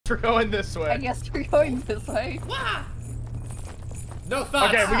we're going this way. I guess we're going this way. Wah! No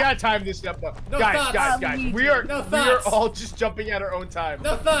thoughts. Okay, we gotta time this up though. No guys, thoughts. guys, we are No we are thoughts. all just jumping at our own time.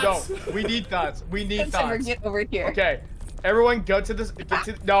 No thoughts. No, we need thoughts. We need thoughts. Get over here. Okay, everyone, go to this.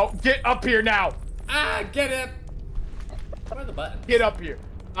 Get up here now. Ah, get it. Where are the buttons? Get up here.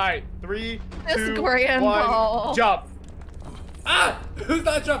 All right, 3, This 2, grandpa. 1, jump. Ah! Who's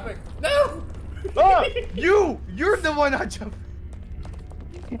not jumping? No! Oh, you're the one not jumping.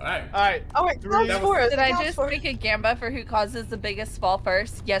 Alright. All right. Oh wait, 3. count for us. Did I count just for make a gamba for who causes the biggest fall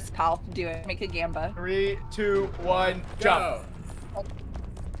first? Yes, pal, do it. Make a gamba. 3, 2, 1, jump. Go.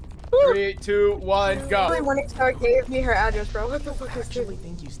 3, 2, 1, go. Morningstar gave me her address, bro. What the fuck is this?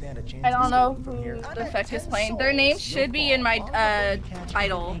 think you stand a chance I don't know from who here. the fuck is playing. Their name should be in my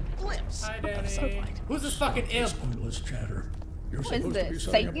title. Hi, Danny. Who's this fucking imp? Pointless chatter. You're What is supposed to be this,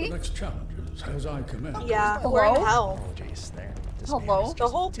 setting up the Satan? next challenges as I command. Yeah, Hello? we're in hell. Apologies there. This Hello? man is The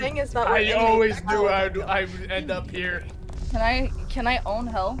whole thing is that we're I in always the knew hell. I would end up here. Can I own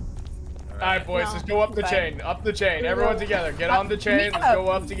hell? All right, boys, No. let's go up the Okay. chain. Up the chain. Everyone together. Get on the chain. Let's go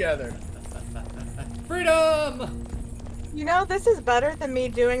up together. Freedom! You know, this is better than me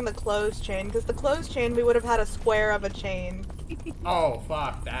doing the closed chain, because the closed chain we would have had a square of a chain. Oh,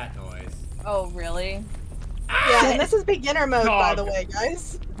 fuck that noise. Oh, really? Yeah, and this is beginner mode, by the Dog. way,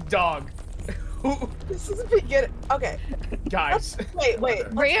 guys. Dog. Who? This is beginner. Okay. Guys. Wait. Let's go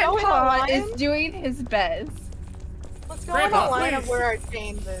in a Grandpa line. is doing his best. Let's go Grandpa, in a line please. of where our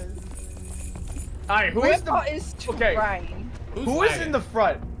chains is. All right, who is Grandpa the? is Okay. trying. Who is in the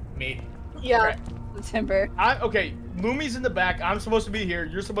front? Me. Yeah. Okay. The timber. Okay, Lumi's in the back. I'm supposed to be here.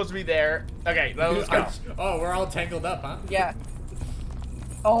 You're supposed to be there. Okay, let's go. Oh, we're all tangled up, huh? Yeah.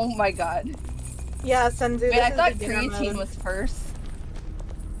 Oh my god. Yeah, Senzu. Wait, this I is thought beginner creatine mode. was first.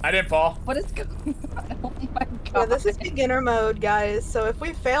 I didn't fall. What is going on? Oh my god. Yeah, this is beginner mode, guys. So if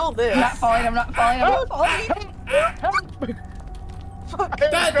we fail this, I'm not falling, I'm not falling, I'm not falling. fuck. I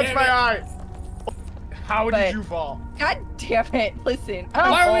God scratched damn my it. eye. How But- did you fall? God damn it. Listen.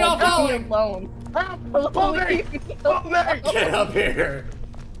 Why are we all falling? falling? Alone. Pull me! Pull me! Get up here!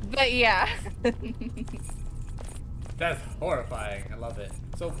 But yeah. That's horrifying. I love it.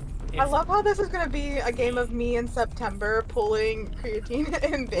 So, I love how this is gonna be a game of me in September pulling creatine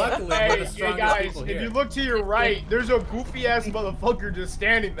and beta. Luckily, we're Hey, the hey strongest guys, people if here. you look to your right, there's a goofy ass motherfucker just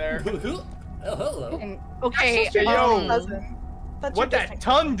standing there. Oh, hello. And- That's okay. just your Hey, yo. cousin. That's What your that distant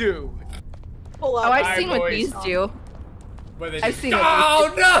tongue do? pull up. Oh, I've Hi, seen what boys. these do. Where they I've just- seen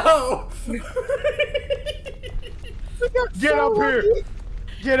Oh no! We got Get so up here! lucky.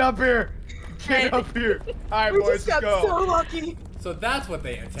 Get up here! Get up here! Alright, We boys, just let's got go. so lucky. So that's what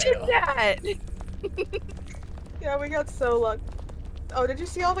they entail. That. Yeah, we got so lucky. Oh, did you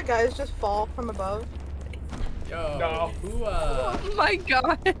see all the guys just fall from above? Yo, No. Oh my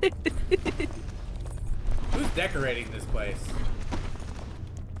god. who's decorating this place?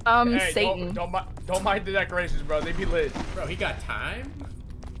 Hey, Satan. don't mind the decorations, bro. They be lit. Bro, he got time?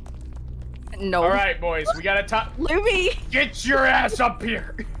 No. Alright, boys, we gotta top. Luby. Get your ass up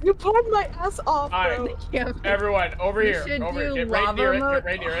here! You pulled my ass off, bro. Alright, everyone, over You here. should Over do here. Get right lava near it. mode. Get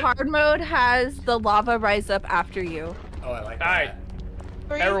right near it. Hard mode has the lava rise up after you. Oh, I like that. Alright,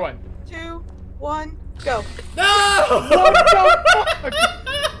 3, everyone. 2, 1, go. No! What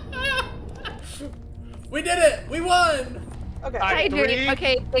We did it! We won! Okay. Alright. Hydrate. 3,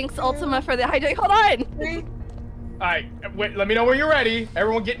 Okay, thanks Ultima for the hydrate. Hold on. 3, Alright, wait, let me know when you're ready.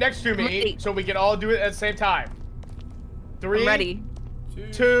 Everyone get next to me Ready. so we can all do it at the same time. 3, I'm ready.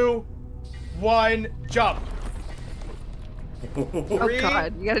 2, 1, jump. Oh 3,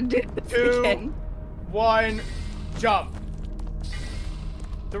 god, you gotta do this 2, again. 1, jump.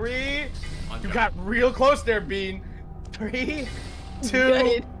 3, you got real close there, Bean. 3, 2,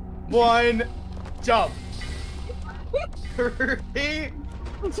 Good. 1, jump. 3,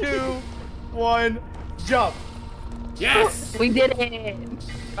 2, 1, jump. Yes! We did it.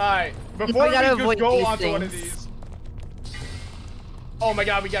 Alright, before we gotta just avoid go these onto one of things. these. Oh my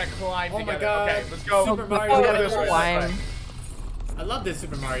god, we gotta climb Oh my together. God. Okay, let's go. Super Let's Mario go level. this way. Climb. I love this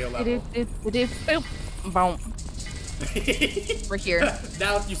Super Mario level. Boop. Boom. We're here.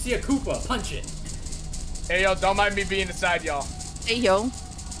 Now, if you see a Koopa, punch it. Hey yo, don't mind me being inside, y'all. Hey yo.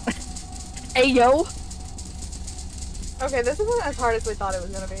 Hey yo. Okay, this isn't as hard as we thought it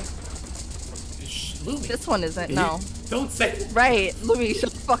was gonna be. Shh, Lumi. This one isn't. No. Don't say it. Right. Louis,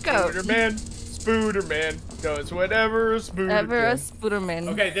 shut the fuck up. Spooderman, Spooderman does whatever a Spooder Ever a can. Spooderman.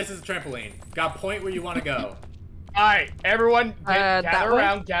 Okay, this is a trampoline. Got point where you want to go. Alright, everyone, that gather way?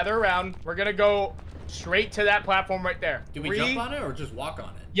 around, gather around. We're gonna go straight to that platform right there. Do we 3, jump on it or just walk on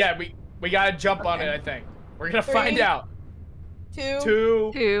it? Yeah, we gotta jump on it, I think. We're gonna find 3, out.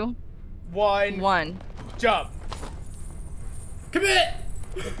 2, 2, 1, 1. jump. Commit!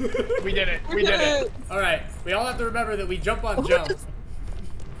 We did it. We did it. Alright, we all have to remember that we jump on jump.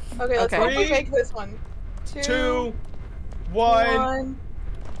 Okay, let's Okay. hope we 3, make this one. 2, 1,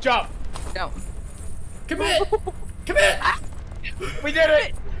 jump. No. Commit! Commit! We did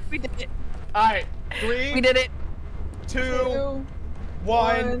it. We did it. All right. 3, We did it. 2,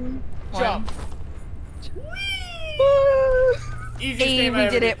 1, jump. Easiest Hey, game I we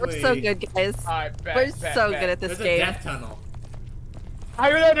ever did it. We're so played. good, guys. All right, bet, We're bet, so bet. good at this There's a game. death tunnel.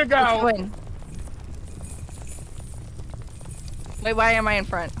 I let it go. Win. Wait, why am I in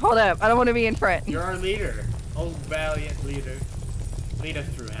front? Hold up. I don't want to be in front. You're our leader. Oh, valiant leader. Lead us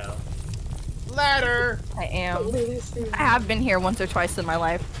through hell. Ladder. I am. I have been here once or twice in my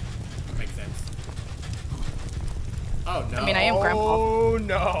life. Makes sense. Oh no. I mean, I am grandpa. Oh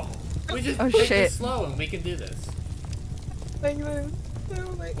no. We just Oh, take shit. it slow and we can do this. Wait.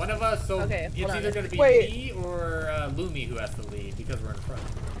 One of us, so Okay, it's hold on. either going to be Wait. me or Lumi who has to lead because we're in front.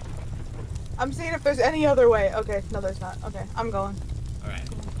 I'm seeing if there's any other way. Okay, no, there's not. Okay, I'm going. Alright.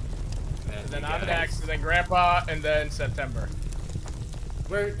 Then I'm next, and then Grandpa, and then September.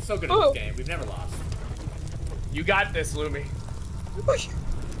 We're so good at this game. We've never lost. You got this, Lumi.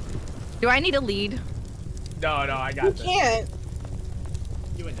 Do I need a lead? No, I You got this. can't.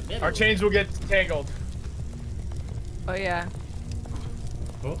 You in the middle. Our chains will get tangled. Oh, yeah.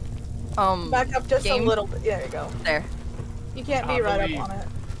 Oh. Back up just Game. a little bit. There you go. There. You can't be I right believe. up on it.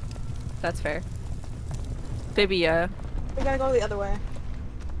 That's fair. Fibia. We gotta go the other way.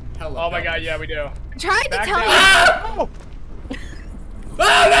 Hello. Oh my god, yeah, we do. Tried to Back tell down. you. Ah!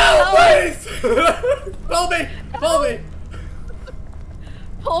 Oh no, please! Pull me! Pull me!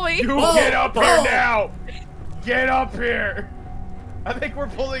 Pull me. You Pull, get up pull. here now! Get up here! I think we're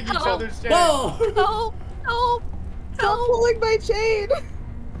pulling each Oh, other's chains. Pull! Help. Help. Stop Help. pulling my chain!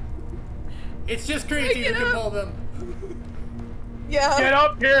 It's just creatine who can pull them. Yeah. Get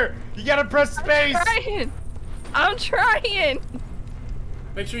up here! You gotta press space! I'm trying.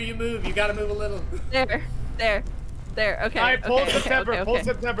 Make sure you move. You gotta move a little. There. Okay. Alright, pull okay, September, okay, pull okay.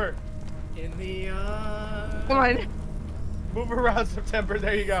 September. In the eye. Come on. Move around September,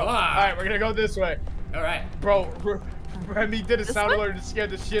 there you go. Ah. Alright, we're gonna go this way. Alright. Bro, Remy did a This sound way? alert and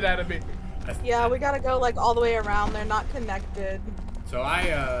scared the shit out of me. Yeah, we gotta go like all the way around. They're not connected. So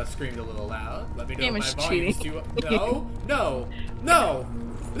I screamed a little loud. Let me know Game if is my volume's cheating. too. No!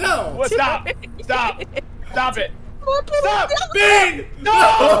 What? Stop! Stop! Stop it! Stop! Bean!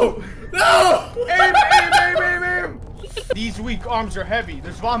 No! No! Aim! These weak arms are heavy.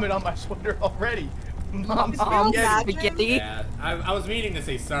 There's vomit on my sweater already. Mom's Mom, spaghetti. Spaghetti. Yeah, I was meaning to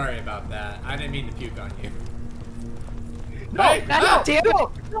say sorry about that. I didn't mean to puke on you. No! Hey, God damn it.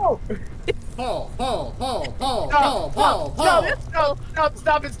 No! Pull! Stop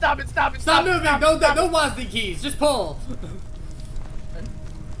it! Stop moving! No WASD keys, just pull!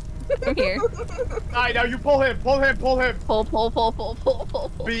 I'm here. Alright, now you pull him! Pull!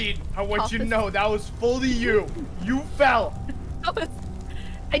 Bean, I want you to know that was fully you. You fell.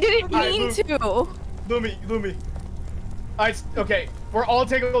 I didn't Alright, mean move. to. Lumi. Alright, okay. We're all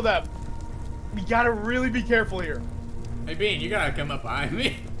tangled up. We gotta really be careful here. Hey Bean, you gotta come up behind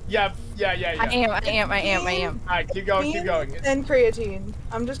me. Yeah. I am. Alright, keep going. And creatine.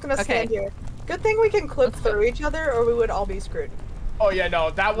 I'm just gonna stand Okay. here. Good thing we can clip Let's go. through each other, or we would all be screwed. Oh yeah, no,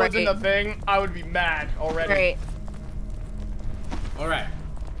 if that wasn't Right. a thing, I would be mad already. Great. Alright.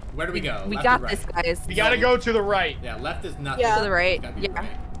 Where do we go? We Left got or right? this, guys. You gotta go to the right. Yeah, left is nothing. Yeah. To the right. Gotta be Yeah.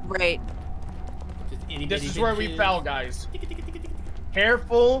 Right. Just itty This bitty is where we bitches. fell, guys.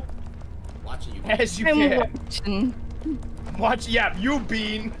 Careful Watching you. as you I'm can. watching. Watch, yeah, you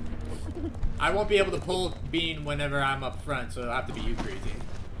Bean. I won't be able to pull Bean whenever I'm up front, so it'll have to be you,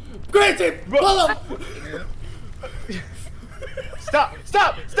 Crazy. Pull him! Stop!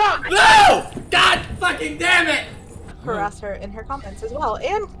 No! God fucking damn it! Harass her in her comments as well,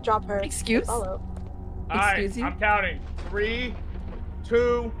 and drop her. Excuse? Follow. Alright, Excuse you? I'm counting. 3,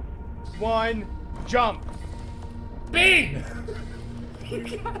 2, 1, jump. Bean!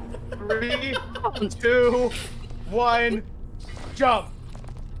 3, 2, 1, jump.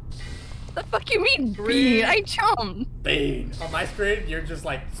 The fuck you mean, Three. Bean? I jumped. Bean! On my screen, you're just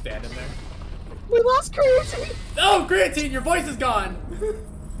like standing there. We lost creatine. No, Creatine, your voice is gone!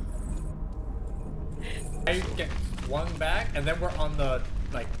 I get swung back, and then we're on the,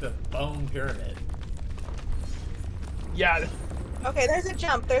 the bone pyramid. Yeah. Okay, there's a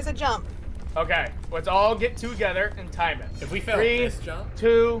jump. Okay, let's all get together and time it. If we fail 3, this jump,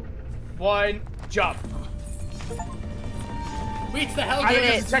 2, 1, jump. reach the hell I think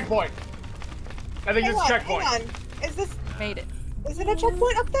did it's a checkpoint. I think it's a checkpoint. Hang on. Is this? Made it. Is it a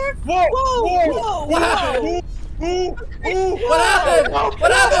checkpoint up there? Whoa! Whoa! What happened? Ooh! What happened?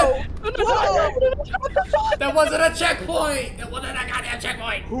 What happened? Whoa! What the fuck? That wasn't a checkpoint. That wasn't a goddamn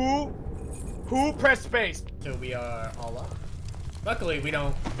checkpoint. Who pressed space? So we are all up. Luckily, we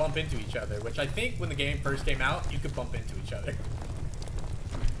don't bump into each other, which I think when the game first came out, you could bump into each other.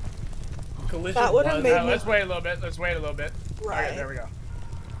 Collision That would've was... made me- Let's wait a little bit. Let's wait a little bit. Right. Okay, there we go.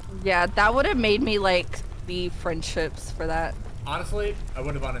 Yeah, that would have made me like be friendships for that. Honestly, I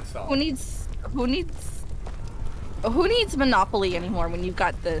would have uninstalled. Who needs Monopoly anymore when you've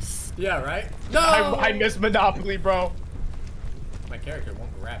got this? Yeah, right? No! I miss Monopoly, bro. My character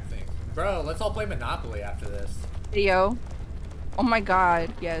won't grab things. Bro, let's all play Monopoly after this. Video. Oh my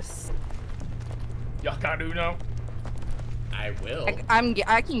god, yes. Y'all got Uno? I will.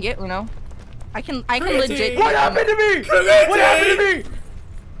 I can get Uno. I can Crazy. legit. What happened to me? Crazy. What happened to me?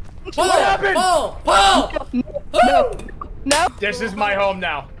 Paul, What happened? Paul! No. This is my home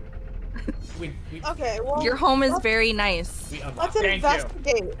now. We Okay, well, Your home is very nice. unlocked. let's Thank you.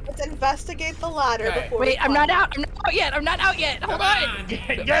 investigate. Let's investigate the ladder Okay. before we Wait, I'm not climb. out. I'm not out yet. I'm not out yet. Hold Come on. on.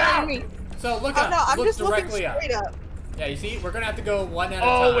 Get out! Me. So look Oh up. no, I'm look just looking directly up. straight up. Yeah, you see? We're gonna have to go one at a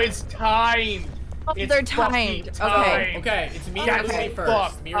Oh, time. it's timed. Oh, It's they're fucking timed. timed. Okay, it's me Okay. and Lumi first.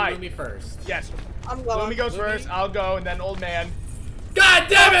 Fuck. Me or Alright. Lumi first. Yes. I'm going. Lumi goes Lumi? first. I'll go, and then old man. God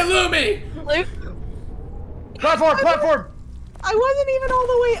damn it, Lumi! Luke. Platform! Platform! I wasn't even all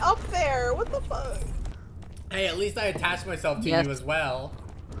the way up there. What the fuck? Hey, at least I attached myself to Yes. you as well.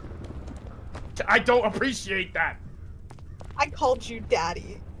 I don't appreciate that. I called you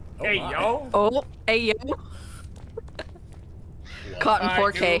daddy. Oh Hey, my. yo. Oh, hey yo. Caught in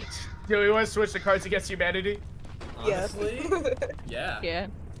Alright, 4K. do we want to switch the Cards Against Humanity? Honestly, Yes. yeah. Yeah.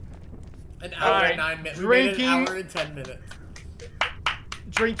 An hour Alright, and 9 minutes. We made it drinking. an hour and 10 minutes.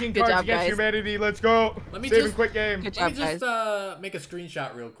 Drinking Good Cards job, Against guys. Humanity. Let's go. Let me Save just- a quick game. Good Let job, me guys. just make a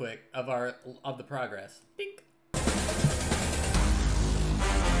screenshot real quick of the progress. Ding.